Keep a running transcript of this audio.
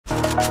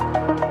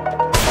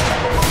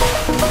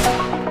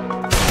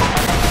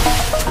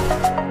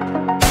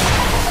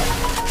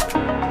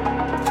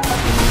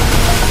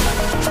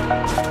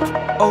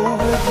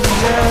Over the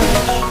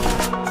edge,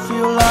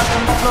 feel like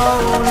I'm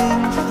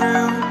floating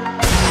through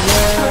the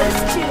air.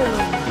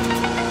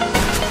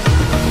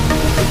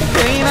 The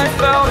pain I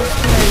felt is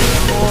paid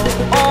for,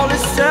 all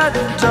is said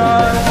and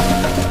done.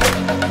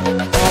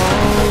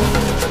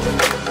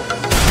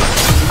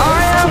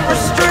 I am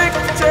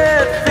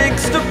restricted,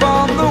 fixed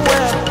upon the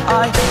web.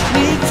 I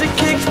need to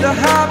kick the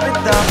habit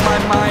that my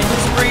mind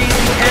is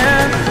breathing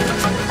in.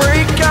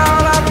 Break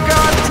out, I've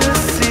got to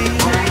see.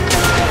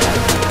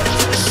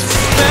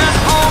 Spent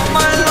all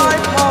my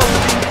life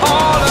holding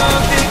all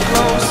of it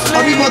closely.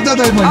 अभी पता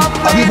था भाई,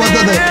 अभी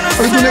पता था,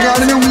 अभी तूने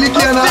गाने में उंगली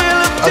किया ना,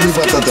 अभी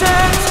पता था.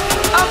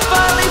 I'm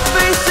finally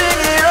facing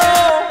it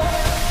all,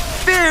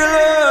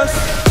 fearless.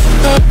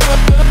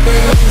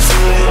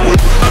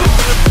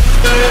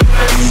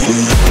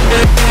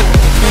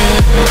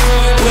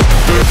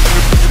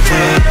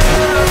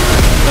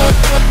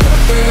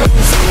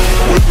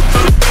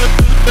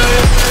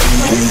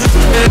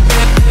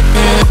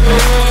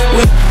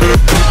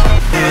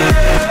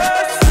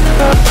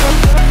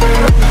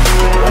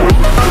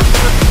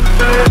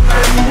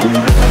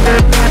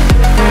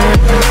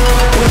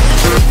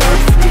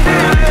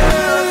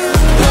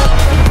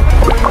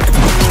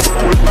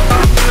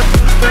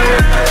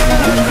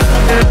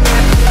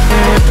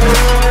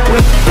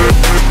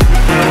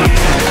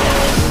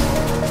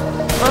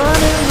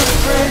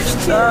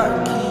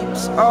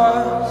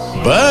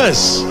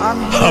 बस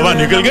हवा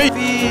निकल गई.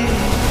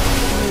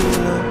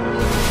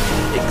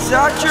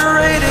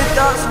 Exaggerated,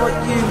 that's what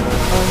you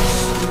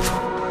assume.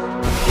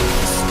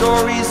 The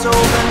story's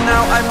over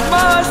now, I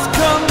must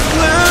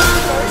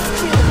conclude.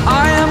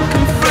 I am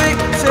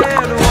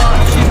conflicted,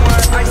 watching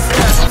where I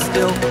stand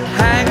still,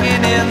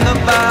 hanging in the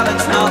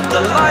balance. Not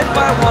the life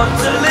I want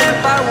to live,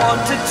 I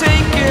want to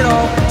take it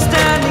all.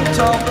 Standing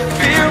tall,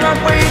 fear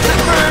outweighs the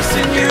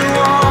person you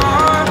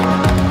are.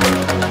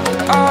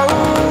 Oh,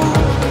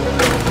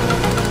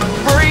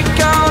 break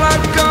out,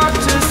 I've got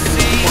to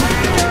see.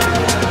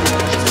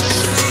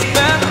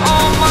 Spent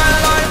all my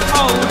life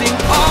holding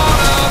all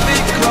of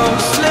it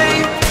closely.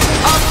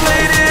 I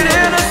played it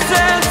in a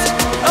sense,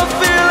 a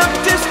feel of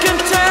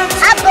discontent.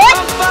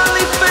 I'm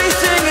finally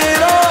facing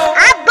it all,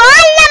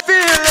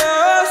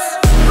 fearless.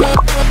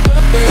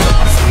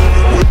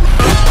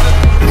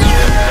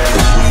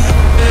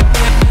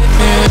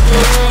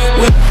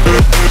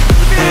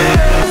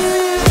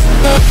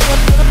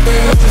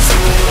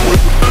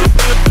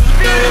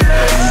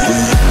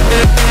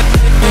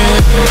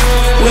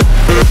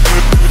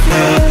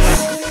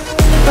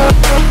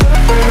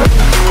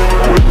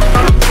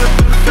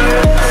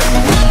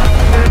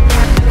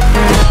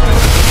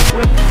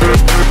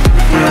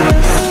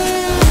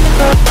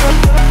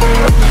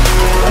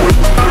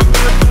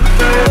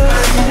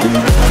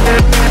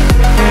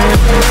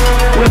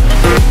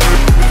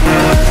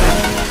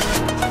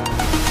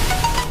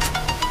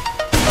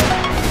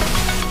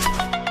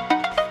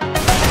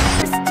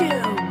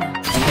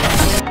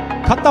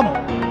 खत्म.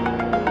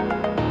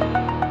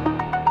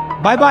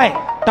 Bye bye,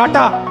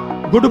 Tata,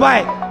 good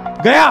bye,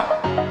 गया.